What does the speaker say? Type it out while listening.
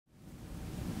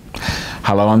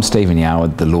Hello, I'm Stephen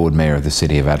Yarwood, the Lord Mayor of the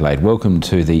City of Adelaide. Welcome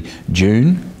to the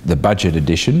budget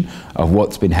edition of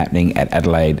what's been happening at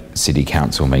Adelaide City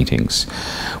Council meetings.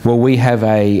 Well, we have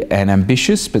an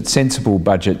ambitious but sensible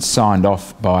budget signed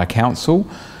off by Council,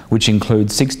 which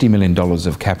includes $60 million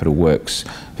of capital works,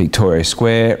 Victoria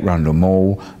Square, Rundle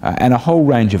Mall, and a whole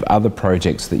range of other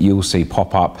projects that you'll see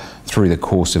pop up through the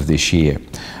course of this year.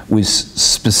 We've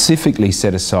specifically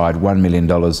set aside $1 million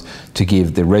to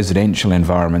give the residential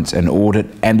environments an audit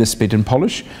and a spit and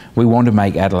polish. We want to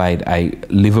make Adelaide a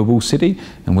livable city,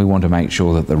 and we want to make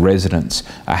sure that the residents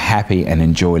are happy and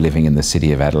enjoy living in the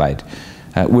City of Adelaide.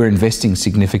 We're investing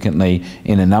significantly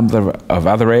in a number of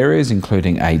other areas,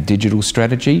 including a digital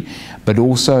strategy, but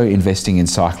also investing in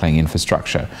cycling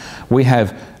infrastructure. We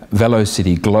have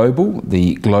VeloCity Global,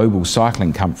 the global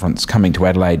cycling conference, coming to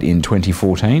Adelaide in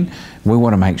 2014. We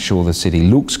want to make sure the city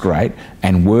looks great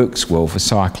and works well for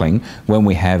cycling when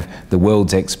we have the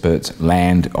world's experts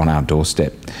land on our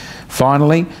doorstep.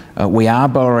 Finally, we are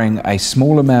borrowing a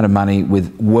small amount of money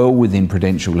well within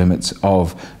prudential limits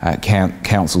of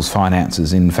Council's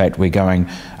finances. In fact, we're going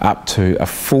up to a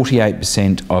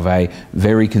 48% of a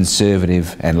very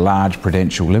conservative and large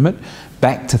prudential limit,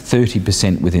 back to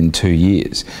 30% within 2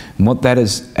 years. And what that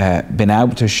has been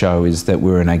able to show is that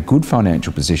we're in a good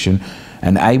financial position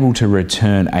and able to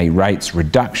return a rates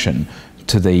reduction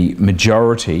to the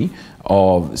majority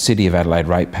of City of Adelaide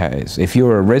ratepayers. If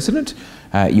you're a resident,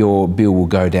 your bill will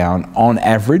go down on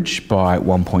average by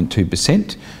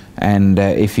 1.2%, and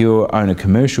if you own a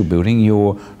commercial building,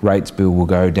 your rates bill will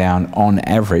go down on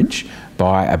average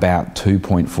by about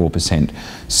 2.4%.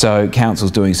 So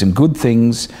Council's doing some good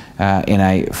things in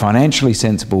a financially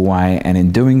sensible way, and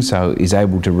in doing so is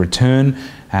able to return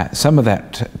some of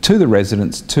that to the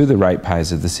residents, to the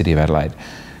ratepayers of the City of Adelaide.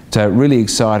 It's a really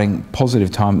exciting,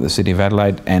 positive time at the City of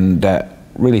Adelaide, and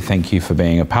really thank you for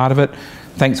being a part of it.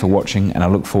 Thanks for watching, and I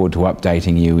look forward to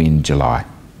updating you in July.